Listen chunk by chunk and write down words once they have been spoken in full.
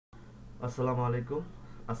আসসালামু আলাইকুম।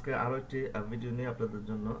 আজকে আরো একটি ভিডিও নিয়ে আপনাদের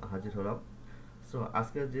জন্য হাজির হলাম। সো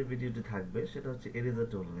আজকে যে ভিডিওটি থাকবে সেটা হচ্ছে এরেজার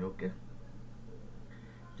টুল নিয়ে। ওকে,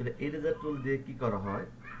 তাহলে এরেজার টুল দিয়ে কি করা হয়?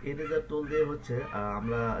 এরেজার টুল দিয়ে হচ্ছে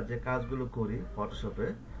আমরা যে কাজগুলো করি ফটোশপে,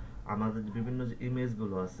 আমাদের বিভিন্ন যে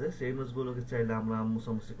ইমেজগুলো আছে সেই ইমেজগুলোকে চাইলে আমরা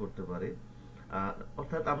মুছামুছি করতে পারি।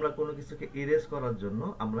 অর্থাৎ আমরা কোনো কিছুকে ইরেজ করার জন্য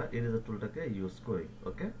আমরা এরেজার টুলটাকে ইউজ করি।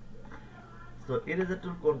 ওকে, তো এরেজার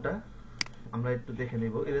টুল কোনটা আমরা একটু দেখে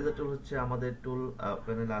নিব। ইরেজার টুল হচ্ছে আমাদের টুল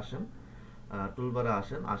প্যানেলে আসেন, টুলবারে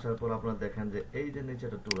আসেন, আসার পর আপনারা দেখেন যে এই যে নিচে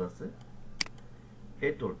একটা টুল আছে,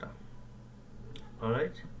 এই টুলটা।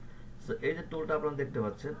 অলরাইট, সো এই যে টুলটা আপনারা দেখতে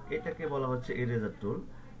পাচ্ছেন এটাকে বলা হচ্ছে ইরেজার টুল।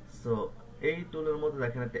 সো এই টুলের মধ্যে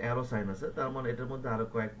দেখেন একটা অ্যারো সাইন আছে, তার মানে এটার মধ্যে আরো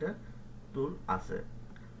কয়েকটা টুল আছে।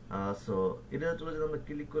 সো ইরেজার টুলে যদি আমরা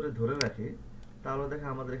ক্লিক করে ধরে রাখি তাহলে দেখেন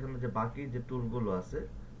আমাদের এখানে যে বাকি যে টুলগুলো আছে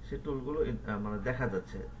সেই টুলগুলো মানে দেখা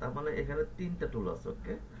যাচ্ছে। তার মানে এখানে তিনটা টুল আছে।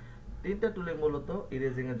 ওকে, তিনটা টুলে মূলত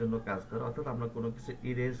ইরেজিং এর জন্য কাজ করে, অর্থাৎ আমরা কোনো কিছু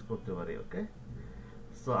ইরেজ করতে পারি। ওকে,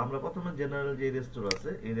 সো আমরা প্রথমে জেনারেল যে ইরেজ টুল আছে,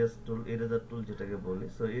 ইরেজার টুল যেটাকে বলি,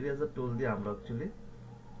 সো ইরেজার টুল দিয়ে আমরা অ্যাকচুয়ালি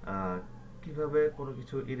কিভাবে কোনো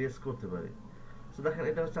কিছু ইরেজ করতে পারি। সো দেখেন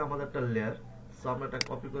এটা হচ্ছে আমাদের একটা লেয়ার। সো আমরা এটা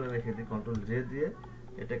কপি করে রেখে দিই, কন্ট্রোল জে দিয়ে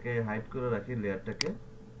এটাকে হাইড করে রাখি লেয়ারটাকে।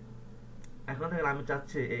 এখন দেখেন আমি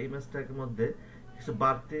চাচ্ছি এই ইমেজটার মধ্যে কিছু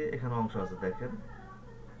বাড়তি এখানে অংশ আছে। দেখেন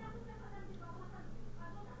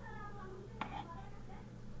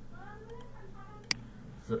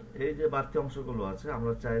এই যে বাড়তি অংশগুলো আছে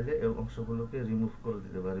আমরা চাইলে এই অংশগুলোকে রিমুভ করে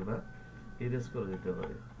দিতে পারি বা ইরেজ করে দিতে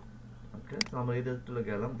পারি। ওকে, তো আমরা ইরেজ টুলে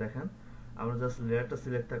গেলাম, দেখেন আমরা জাস্ট লেয়ারটা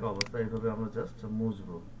সিলেক্ট থাকা অবস্থায় এইভাবে আমরা জাস্ট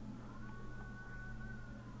মুছবো।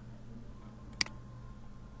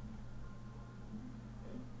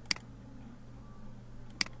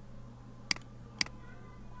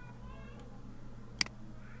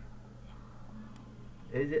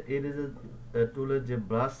 এই যে ইরেজার টুলের যে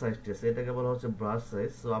ব্রাশ সাইজটা আছে এটাকে বলা হচ্ছে ব্রাশ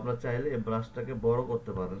সাইজ। সো আমরা চাইলে এই ব্রাশটাকে বড়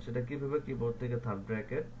করতে পারেন। সেটা কিভাবে? কিবোর্ড থেকে থার্ড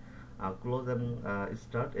ব্র্যাকেট ক্লোজ এবং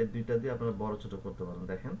স্টার্ট এই দুইটা দিয়ে আপনারা বড় ছোট করতে পারেন।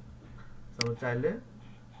 দেখেন আমরা চাইলে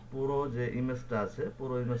পুরো যে ইমেজটা আছে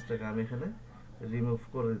পুরো ইমেজটাকে আমি এখানে রিমুভ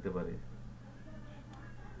করে দিতে পারি।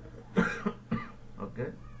 ওকে,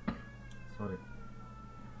 সরি।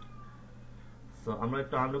 সো আমরা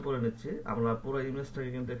একটু আন্ডু করে নিচ্ছি, আমরা পুরো ইমেজটাকে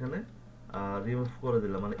কিন্তু এখানে রিমুভ করে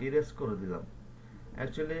দিলাম, মানে ইরেজ করে দিলাম।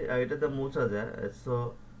 অ্যাকচুয়ালি এটাতে মোছা যায়। সো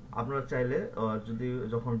আপনারা চাইলে যদি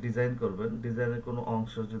যখন ডিজাইন করবেন, ডিজাইনের কোনো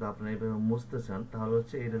অংশ যদি আপনি এইভাবে মুছতে চান তাহলে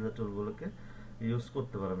হচ্ছে ইরেজার টুলগুলোকে ইউজ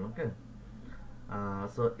করতে পারেন। ওকে,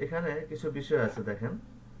 সো এখানে কিছু বিষয় আছে। দেখেন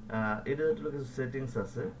ইরেজার টুলে কিছু সেটিংস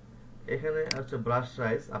আছে। এখানে হচ্ছে ব্রাশ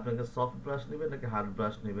সাইজ, আপনাকে সফট ব্রাশ নেবেন নাকি হার্ড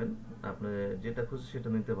ব্রাশ নেবেন, আপনি যেটা খুশি সেটা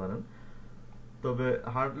নিতে পারেন। তবে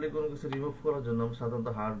হার্ডলি কোনো কিছু রিমুভ করার জন্য আমরা সাধারণত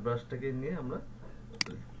হার্ড ব্রাশটাকে নিয়ে আমরা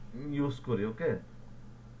ইউজ করি। ওকে,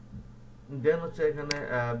 দেন হচ্ছে এখানে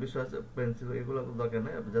বিষয় আছে পেন্সিল, এগুলো দরকার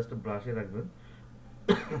নেই, আপনি জাস্ট ব্রাশে রাখবেন।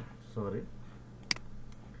 সরি।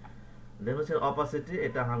 দেন হচ্ছে অপাসিটি,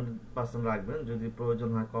 এটা 100% রাখবেন, যদি প্রয়োজন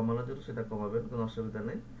হয় কমানোর জন্য সেটা কমাবেন, কোনো অসুবিধা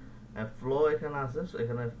নেই। ফ্লো এখানে আছে,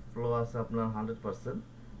 এখানে ফ্লো আছে আপনার 100%।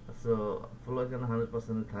 সো ফ্লো এখানে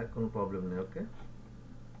 100% থাক, কোনো প্রবলেম নেই। ওকে,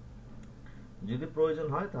 যদি প্রয়োজন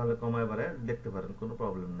হয় তাহলে কমায় বাড়ায় দেখতে পারেন, কোনো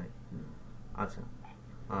প্রবলেম নেই। আচ্ছা,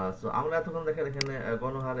 সো আমরা এতক্ষণ দেখেন এখানে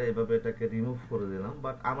গণহারে এভাবে এটাকে রিমুভ করে দিলাম,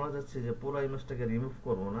 বাট আমরা যাচ্ছি যে পুরো ইমেজটাকে রিমুভ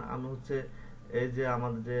করবো না, আমি হচ্ছে এই যে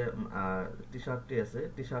আমাদের যে টি শার্টটি আছে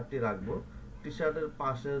টি শার্টটি রাখবো। টি শার্টের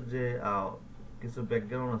পাশের যে কিছু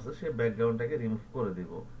ব্যাকগ্রাউন্ড আছে সেই ব্যাকগ্রাউন্ডটাকে রিমুভ করে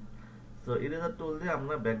দিব। সো ইরেজার টুল দিয়ে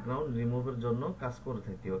আমরা ব্যাকগ্রাউন্ড রিমুভের জন্য কাজ করে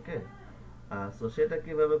থাকি। ওকে, সো সেটা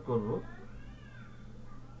কিভাবে করব?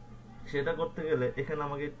 সেটা করতে গেলে এখানে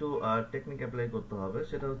আমাকে একটু টেকনিক অ্যাপ্লাই করতে হবে।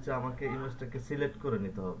 সেটা হচ্ছে আমাকে ইমেজটাকে সিলেক্ট করে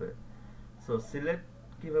নিতে হবে। সো সিলেক্ট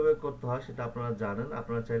কিভাবে করতে হয় সেটা আপনারা জানেন,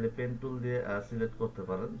 আপনারা চাইলে পেন টুল দিয়ে সিলেক্ট করতে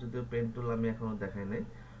পারেন, যদিও পেন টুল আমি এখনো দেখাই নাই,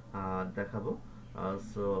 দেখাবো।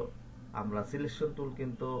 সো আমরা সিলেকশন টুল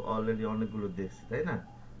কিন্তু অলরেডি অনেকগুলো দেখছি, তাই না?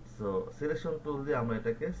 সো সিলেকশন টুল দিয়ে আমরা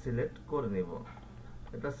এটাকে সিলেক্ট করে নিব।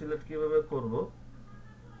 এটা সিলেক্ট কিভাবে করব?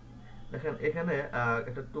 দেখেন এখানে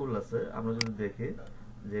একটা টুল আছে, আমরা যদি দেখি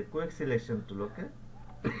যে কুইক সিলেকশন টুল। ওকে,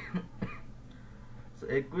 সো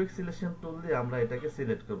এই কুইক সিলেকশন টুল দিয়ে আমরা এটাকে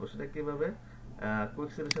সিলেক্ট করব। সেটা কিভাবে?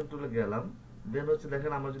 কুইক সিলেকশন টুলে গেলাম, দেন হচ্ছে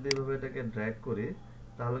দেখেন আমরা যদি এইভাবে এটাকে ড্র্যাগ করি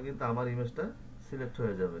তাহলে কিন্তু আমার ইমেজটা সিলেক্ট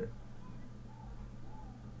হয়ে যাবে।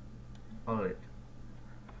 অলরাইট,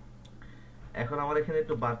 এখন আমার এখানে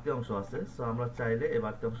একটু বাড়তি অংশ আছে, সো আমরা চাইলে এই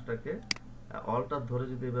বাড়তি অংশটাকে অলটা ধরে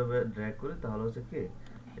যদি এভাবে ড্র্যাগ করি তাহলে হচ্ছে কি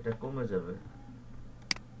এটা কমে যাবে।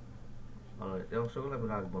 অলরাইট, এই অংশগুলো আমি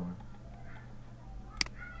রাখবো না।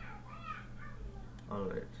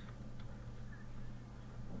 অলরাইট,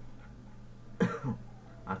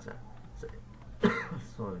 আচ্ছা,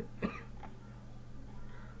 সরি।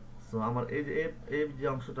 সো আমার এই যে এই যে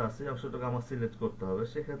অংশটা আছে, অংশটাকে আমার সিলেক্ট করতে হবে।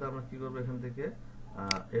 সেক্ষেত্রে আমরা কি করবো, এখান থেকে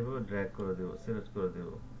এভাবে ড্র্যাগ করে দেব, সিলেক্ট করে দেব।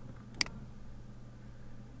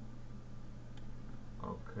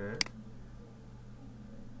 ওকে,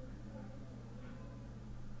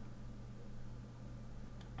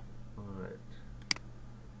 অলরাইট।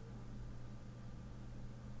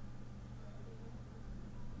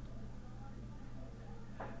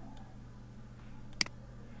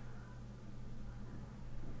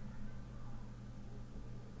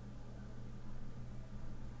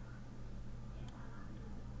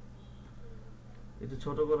 একটু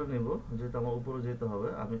ছোট করে নিব, যেহেতু আমার উপরে যেতে হবে।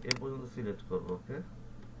 আমি এ পর্যন্ত সিলেক্ট করব। ওকে,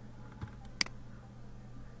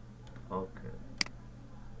 ওকে,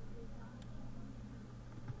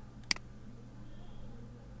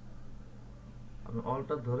 আমি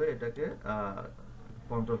অলটা ধরে এটাকে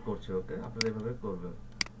কন্ট্রোল করছি। ওকে, আপনারা এভাবে করবেন।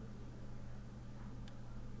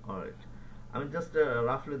 অলরাইট, আমি জাস্ট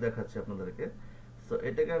রাফলি দেখাচ্ছি আপনাদেরকে। সো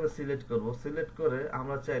এটাকে আমি সিলেক্ট করব। সিলেক্ট করে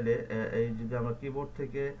আমরা চাইলে এই যদি আমরা কিবোর্ড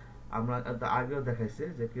থেকে, আমরা আগেও দেখাইছি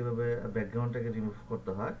যে কিভাবে ব্যাকগ্রাউন্ডটাকে রিমুভ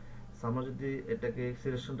করতে হয়। সো আমরা যদি এটাকে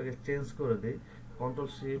সিলেকশনটাকে চেঞ্জ করে দিই, কন্ট্রোল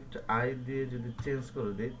শিফট আই দিয়ে যদি চেঞ্জ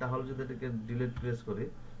করে দিই, তাহলে যদি এটাকে ডিলিট প্রেস করি,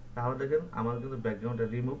 তাহলে দেখেন আমার কিন্তু ব্যাকগ্রাউন্ডটা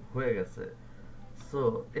রিমুভ হয়ে গেছে। সো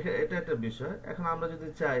এটা একটা বিষয়। এখন আমরা যদি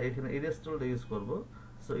চাই এখানে ইরেজ টুলটা ইউজ করব।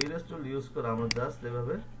 সো ইরেজ টুল ইউজ করে আমরা জাস্ট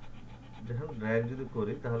এভাবে যখন ড্র্যাগ যদি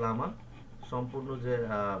করি, তাহলে আমার সম্পূর্ণ যে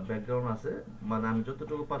ব্যাকগ্রাউন্ড আছে, মানে আমি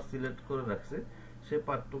যতটুকু পার্ট সিলেক্ট করে রাখছি সেই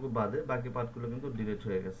পার্টটুকু বাদে বাকি পার্টগুলো কিন্তু ডিলিট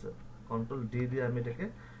হয়ে গেছে। কন্ট্রোল ডি দিয়ে আমি এটাকে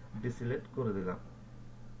ডিসিলেক্ট করে দিলাম।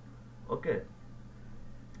 ওকে,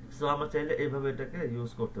 সো আমরা চাইলে এইভাবে এটাকে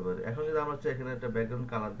ইউজ করতে পারি। এখন যদি আমরা চাই এখানে একটা ব্যাকগ্রাউন্ড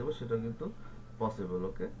কালার দেবো, সেটা কিন্তু পসিবল।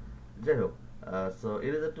 ওকে, যাই হোক, সো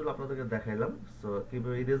ইরেজার টুল আপনাদেরকে দেখাইলাম। সো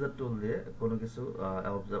কিভাবে ইরেজার টুল দিয়ে কোনো কিছু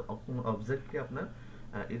অবজেক্টকে আপনার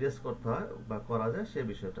ইরেজ করতে হয় বা করা যায় সেই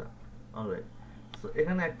বিষয়টা। অলরাইট, সো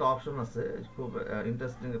এখানে একটা অপশন আছে, খুব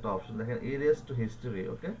ইন্টারেস্টিং একটা অপশন, দেখেন ইরেজ টু হিস্টরি।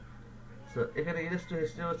 ওকে, সো এখানে ইরেজ টু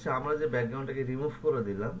হিস্টরি হচ্ছে আমরা যে ব্যাকগ্রাউন্ডটাকে রিমুভ করে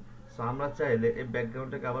দিলাম, সো আমরা চাইলে এই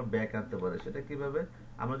ব্যাকগ্রাউন্ডটাকে আবার ব্যাক আনতে পারি। সেটা কিভাবে,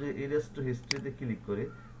 আমরা যদি ইরেজ টু হিস্ট্রিতে ক্লিক করি,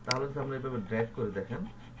 তাহলে যদি আমরা এভাবে ড্র্যাগ করে দেখেন,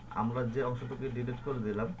 আমরা যে অংশটুকু ডিলিট করে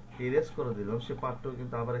দিলাম, ইরেজ করে দিলাম, সে পার্টটাও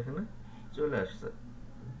কিন্তু আবার এখানে চলে আসছে।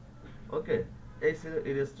 ওকে, এই ছিল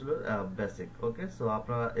ইরেজ টুলের বেসিক। ওকে, সো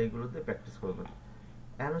আপনারা এইগুলোতে প্র্যাকটিস করবেন।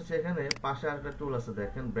 এখন হচ্ছে এখানে পাশে আরেকটা টুল আছে,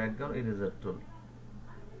 দেখেন ব্যাকগ্রাউন্ড ইরেজার টুল।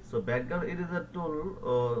 সো ব্যাকগ্রাউন্ড ইরেজার টুল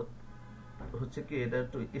হচ্ছে কি, এটা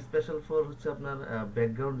একটু স্পেশাল ফর হচ্ছে আপনার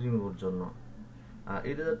ব্যাকগ্রাউন্ড রিমুভের জন্য।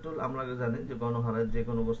 ইরেজার টুল আমরা জানি যে গণহারে যে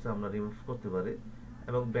কোনো বস্তু আমরা রিমুভ করতে পারি,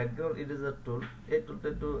 এবং ব্যাকগ্রাউন্ড ইরেজার টুল, এই টুলটা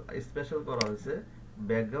একটু স্পেশাল করা হয়েছে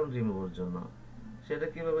ব্যাকগ্রাউন্ড রিমুভের জন্য। সেটা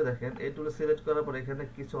কিভাবে দেখেন, এই টুল সিলেক্ট করার পর এখানে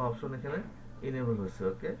কিছু অপশন এখানে ইনেবল হয়েছে।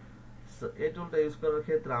 ওকে, সো এই টুলটা ইউজ করার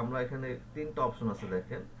ক্ষেত্রে আমরা এখানে তিনটা অপশন আছে,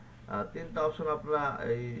 দেখেন তিনটা অপশন আপনারা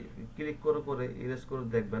এই ক্লিক করে করে ইরেজ করে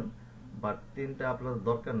দেখবেন, বাট তিনটা আপনার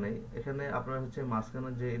দরকার নেই। এখানে আপনার হচ্ছে মাঝখানে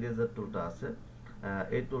যে ইরেজার টুলটা আছে,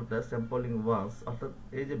 এই টুলটা স্যাম্পলিং ওয়ান্স, অর্থাৎ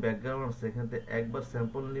এই যে ব্যাকগ্রাউন্ড আছে এখান থেকে একবার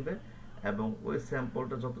স্যাম্পল নিবে এবং ওই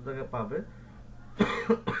স্যাম্পলটা যত জায়গায় পাবে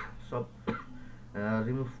সব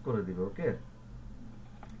রিমুভ করে দিবে। ওকে,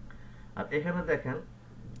 আর এখানে দেখেন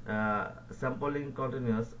স্যাম্পলিং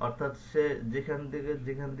কন্টিনিউয়াস, অর্থাৎ সে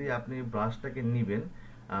যেখান দিয়ে আপনি ব্রাশটাকে নিবেন,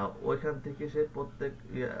 ওইখান থেকে সে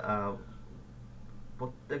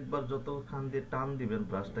প্রত্যেকবার যতখান দিয়ে টান দিবেন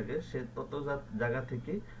ব্রাশটাকে, সে তত জায়গা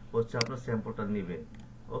থেকে হচ্ছে আপনার স্যাম্পলটা নিবে।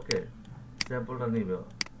 ওকে, স্যাম্পলটা নিবে।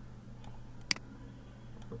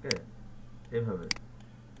 ওকে, এভাবে,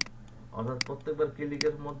 অর্থাৎ প্রত্যেকবার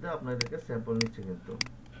ক্লিকের মধ্যে আপনাদেরকে স্যাম্পল নিচ্ছে, কিন্তু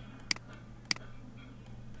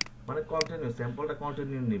মানে কন্টিনিউ, স্যাম্পলটা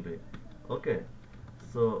কন্টিনিউ নিবে। ওকে,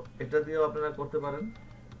 সো এটা দিয়েও আপনারা করতে পারেন।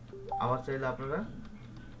 আবার চাইলে আপনারা,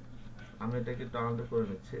 আমি এটাকে একটু আলাদা করে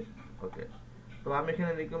নিচ্ছি। ওকে, তো আমি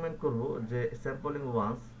এখানে রিকমেন্ড করব যে স্যাম্পলিং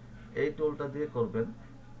ওয়ান্স এই টুলটা দিয়ে করবেন।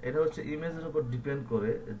 এটা হচ্ছে ইমেজের উপর ডিপেন্ড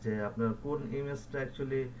করে যে আপনার কোন ইমেজটা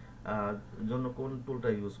অ্যাকচুয়ালি জন্য কোন টুলটা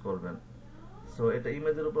ইউজ করবেন। সো এটা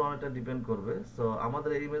ইমেজের উপর অনেকটা ডিপেন্ড করবে। সো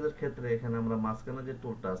আমাদের এই ইমেজের ক্ষেত্রে এখানে আমরা মাঝখানে যে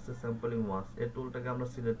টুলটা আছে স্যাম্পলিং ওয়ান্স, এই টুলটাকে আমরা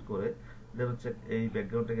সিলেক্ট করে দেন হচ্ছে এই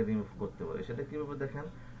ব্যাকগ্রাউন্ডটাকে রিমুভ করতে পারি। সেটা কিভাবে দেখেন,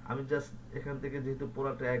 আমি জাস্ট এখান থেকে, যেহেতু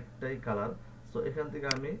পুরোটা একটাই কালার, সো এখান থেকে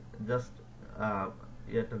আমি জাস্ট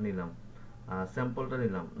ইয়েটা নিলাম, স্যাম্পলটা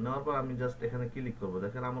নিলাম, নেওয়ার পর আমি জাস্ট এখানে ক্লিক করব।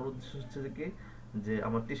 দেখেন আমার উদ্দেশ্য হচ্ছে যে কি, যে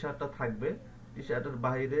আমার টি শার্টটা থাকবে, টি শার্টের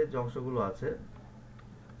বাইরে যে অংশগুলো আছে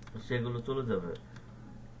সেগুলো চলে যাবে।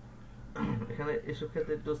 এখানে এসব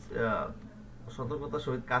ক্ষেত্রে একটু সতর্কতার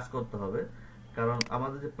সহিত কাজ করতে হবে, কারণ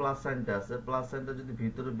আমাদের যে প্লাস সাইনটা আছে, প্লাস সাইনটা যদি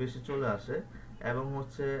ভিতরে বেশি চলে আসে এবং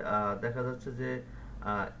হচ্ছে দেখা যাচ্ছে যে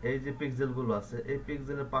এই যে পিক্সেলগুলো আছে এই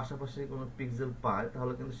পিক্সেলের পাশাপাশি কোনো পিক্সেল পায়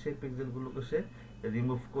তাহলে কিন্তু সেই পিক্সেলগুলোকে সে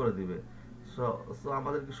রিমুভ করে দিবে। সো সো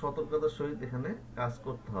আমাদেরকে সতর্কতার সহিত এখানে কাজ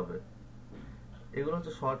করতে হবে। এগুলো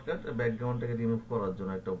হচ্ছে শর্টকাট ব্যাকগ্রাউন্ডটাকে রিমুভ করার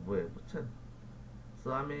জন্য একটা ওয়ে, বুঝছেন? সো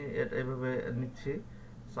আমি এটা এভাবে নিচ্ছি।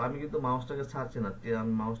 সো আমি কিন্তু মাউসটাকে ছাড়ছি না,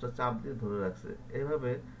 আমি মাউসটা চাপ দিয়ে ধরে রাখছি।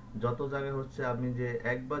 এইভাবে যত জায়গায় হচ্ছে আমি যে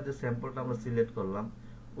একবার যে স্যাম্পলটা আমরা সিলেক্ট করলাম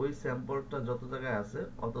ওই স্যাম্পলটা যত জায়গায় আছে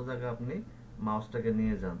অত জায়গায় আপনি মাউসটাকে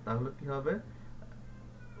নিয়ে যান, তাহলে কি হবে,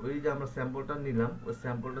 ওই যে আমরা স্যাম্পলটা নিলাম ওই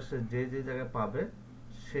স্যাম্পলটা সে যে যে জায়গায় পাবে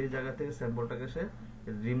সেই জায়গা থেকে স্যাম্পলটাকে সে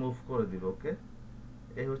রিমুভ করে দিবে। ওকে,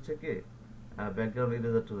 এই হচ্ছে কি ব্যাকগ্রাউন্ড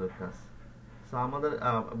ইরেজার টুলের কাজ। সো আমাদের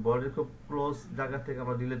বডির খুব ক্লোজ জায়গা থেকে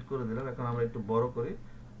আমরা ডিলিট করে দিলাম। এখন আমরা একটু বড় করি,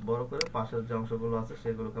 বড় করে পাশের যে অংশগুলো আছে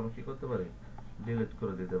সেগুলোকে আমরা কি করতে পারি, ডিলিট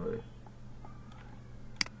করে দিতে পারি।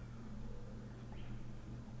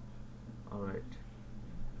 অলরাইট,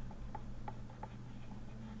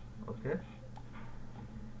 ওকে।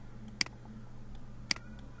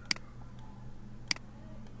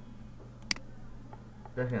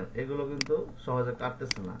 দেখেন এগুলো কিন্তু সহজে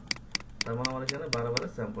কাটতেছে না, তার মানে আমার এখানে বারবার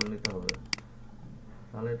স্যাম্পল নিতে হবে।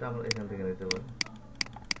 তাহলে এটা আমরা এখান থেকে নিতে পারি,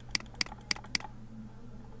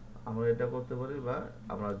 আমরা এটা করতে পারি, বা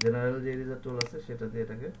আমরা জেনারেল যে ইরেজার টুল আছে সেটা দিয়ে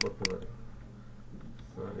এটাকে করতে পারি।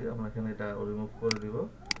 সরি, আমরা এখানে এটা রিমুভ করে দিব।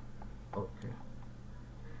 ওকে,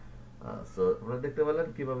 সো আপনারা দেখতে পেলেন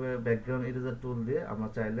কিভাবে ব্যাকগ্রাউন্ড ইরেজার টুল দিয়ে আমরা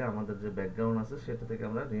চাইলে আমাদের যে ব্যাকগ্রাউন্ড আছে সেটা থেকে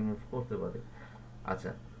আমরা রিমুভ করতে পারি।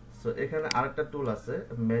 আচ্ছা, সো এখানে আরেকটা টুল আছে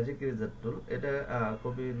ম্যাজিক ইরেজার টুল। এটা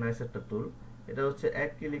খুবই নাইস একটা টুল। এটা হচ্ছে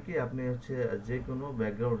এক ক্লিকে আপনি হচ্ছে যে কোনো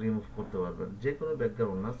ব্যাকগ্রাউন্ড রিমুভ করতে পারবেন, যে কোনো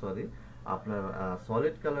ব্যাকগ্রাউন্ড না, সরি, আপনার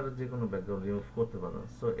সলিড কালারের যে কোনো ব্যাকগ্রাউন্ড রিমুভ করতে পারবেন।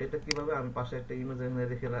 সো এটা কিভাবে, আমি পাশে একটা ইমেজ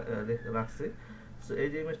এখানে রাখছি। সো এই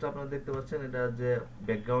যে ইমেজটা আপনারা দেখতে পাচ্ছেন, এটা যে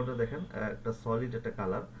ব্যাকগ্রাউন্ডটা দেখেন একটা সলিড একটা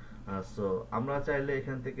কালার। সো আমরা চাইলে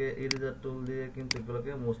এখান থেকে ইরেজার টুল দিয়ে কিন্তু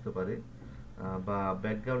এগুলোকে মুছতে পারি, বা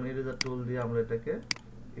ব্যাকগ্রাউন্ড ইরেজার টুল দিয়ে আমরা এটাকে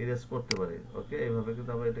ইরেজ করতে পারি। ওকে, এইভাবে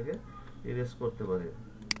কিন্তু আমরা এটাকে ইরেজ করতে পারি,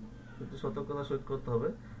 কিন্তু সতর্কতা সহিত করতে হবে।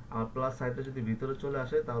 আমার প্লাস সাইনটা যদি ভিতরে চলে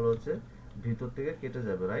আসে তাহলে হচ্ছে ভিতর থেকে কেটে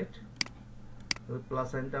যাবে, রাইট? প্লাস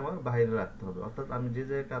সাইনটা আমার বাইরে রাখতে হবে, অর্থাৎ আমি যে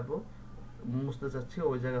জায়গায় কাটবো মুছতে চাচ্ছি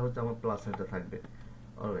ওই জায়গায় হচ্ছে আমার প্লাস সাইনটা থাকবে।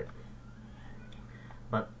 অলরাইট,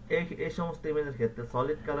 বাট এই সমস্ত ইমেজের ক্ষেত্রে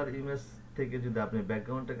সলিড কালার ইমেজ থেকে যদি আপনি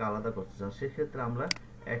ব্যাকগ্রাউন্ডটাকে আলাদা করতে চান সেক্ষেত্রে আমরা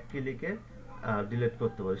এক ক্লিকে ডিলিট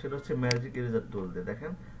করতে পারি, সেটা হচ্ছে ম্যাজিক ইরেজার টুল দিয়ে।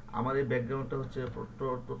 দেখেন আমার এই ব্যাকগ্রাউন্ডটা হচ্ছে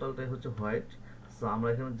টোটালটাই হচ্ছে হোয়াইট। সো আমরা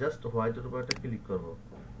এখানে জাস্ট হোয়াইটের উপর একটা ক্লিক করব,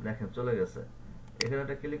 দেখেন চলে গেছে, এখানে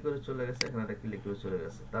একটা ক্লিক করে চলে গেছে, এখানে একটা ক্লিক করে চলে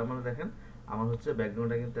গেছে। তার মানে দেখেন আমার হচ্ছে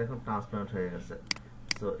ব্যাকগ্রাউন্ডটা কিন্তু এখন ট্রান্সপারেন্ট হয়ে গেছে।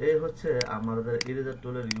 সো এই হচ্ছে আমাদের ইরেজার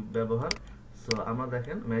টুলের ব্যবহার। সো আমরা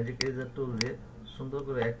দেখেন ম্যাজিক ইরেজার টুল দিয়ে সুন্দর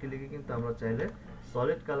করে এক ক্লিকে কিন্তু আমরা চাইলে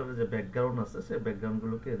সলিড কালারের যে ব্যাকগ্রাউন্ড আছে সেই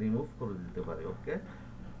ব্যাকগ্রাউন্ডগুলোকে রিমুভ করে দিতে পারি। ওকে,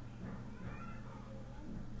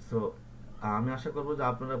 সো আমি আশা করব যে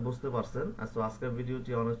আপনারা বুঝতে পারছেন। সো আজকের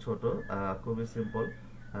ভিডিওটি অনেক ছোট, খুবই সিম্পল,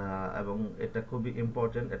 এবং এটা খুবই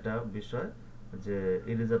ইম্পর্টেন্ট একটা বিষয় যে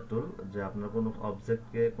ইরেজার টুল, যে আপনারা কোনো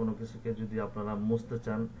অবজেক্টকে কোনো কিছুকে যদি আপনারা মুছতে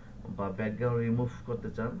চান বা ব্যাকগ্রাউন্ড রিমুভ করতে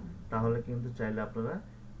চান তাহলে কিন্তু চাইলে আপনারা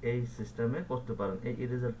এই সিস্টেমে করতে পারেন, এই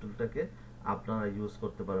ইরেজার টুলটাকে আপনারা ইউজ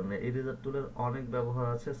করতে পারেন। ইরেজার টুলের অনেক ব্যবহার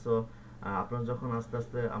আছে। সো আপনারা যখন আস্তে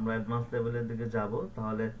আস্তে আমরা অ্যাডভান্স লেভেলের দিকে যাব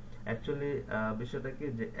তাহলে অ্যাকচুয়ালি বিষয়টা কি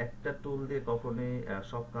যে একটা টুল দিয়ে কখনোই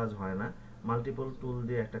সব কাজ হয় না, মাল্টিপল টুল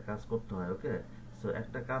দিয়ে একটা কাজ করতে হয়। ওকে, সো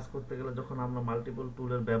একটা কাজ করতে গেলে যখন আমরা মাল্টিপল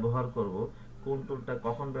টুলের ব্যবহার করব, কোন টুলটা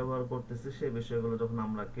কখন ব্যবহার করতেছি সেই বিষয়গুলো যখন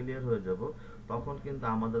আমরা ক্লিয়ার হয়ে যাব তখন কিন্তু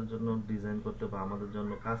আমাদের জন্য ডিজাইন করতে বা আমাদের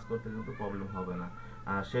জন্য কাজ করতে কিন্তু প্রবলেম হবে না।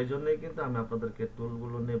 সেই জন্যই কিন্তু আমি আপনাদেরকে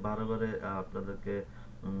টুলগুলো নিয়ে বারে আপনাদেরকে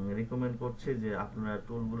রিকমেন্ড করছি যে আপনারা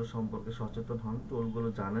টুলগুলো সম্পর্কে সচেতন হন, টুলগুলো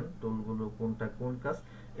জানেন, টুলগুলো কোনটা কোন কাজ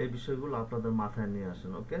এই বিষয়গুলো আপনাদের মাথায় নিয়ে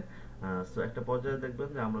আসেন। ওকে, সো একটা পর্যায়ে দেখবেন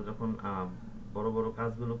যে আমরা যখন বড় বড়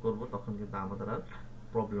কাজগুলো করব তখন কিন্তু আমাদের আর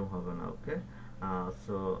প্রবলেম হবে না। ওকে,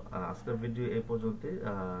 সো আজকের ভিডিও এই পর্যন্তই।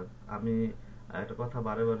 আমি একটা কথা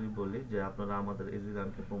বারে বলি যে আপনারা আমাদের ইজি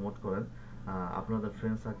রানকে প্রমোট করেন, আপনাদের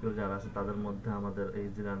ফ্রেন্ড সার্কেল যারা আছে তাদের মধ্যে আমাদের এই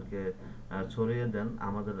ইজি রানকে ছড়িয়ে দেন।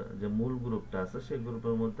 আমাদের যে মূল গ্রুপটা আছে সেই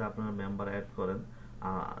গ্রুপের মধ্যে আপনারা মেম্বার অ্যাড করেন,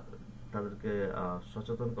 তাদেরকে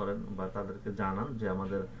সচেতন করেন বা তাদেরকে জানান যে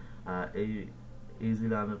আমাদের এই ইজি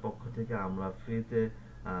লার্নের পক্ষ থেকে আমরা ফ্রিতে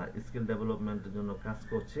স্কিল ডেভেলপমেন্টের জন্য কাজ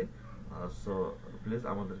করছি। সো প্লিজ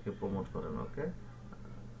আমাদেরকে প্রমোট করেন। ওকে,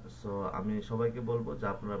 সো আমি সবাইকে বলবো যে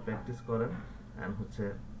আপনারা প্র্যাকটিস করেন, এন্ড হচ্ছে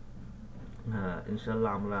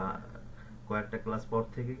ইনশাল্লাহ আমরা কয়েকটা ক্লাস পর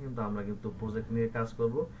থেকে কিন্তু আমরা কিন্তু প্রজেক্ট নিয়ে কাজ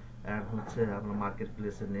করব, এন্ড হচ্ছে আমরা মার্কেট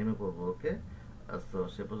প্লেসে নেমে পড়বো। ওকে, সো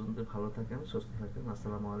সে পর্যন্ত ভালো থাকেন, সুস্থ থাকেন।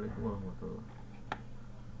 আসসালামু আলাইকুম ওয়া রাহমাতুল্লাহ।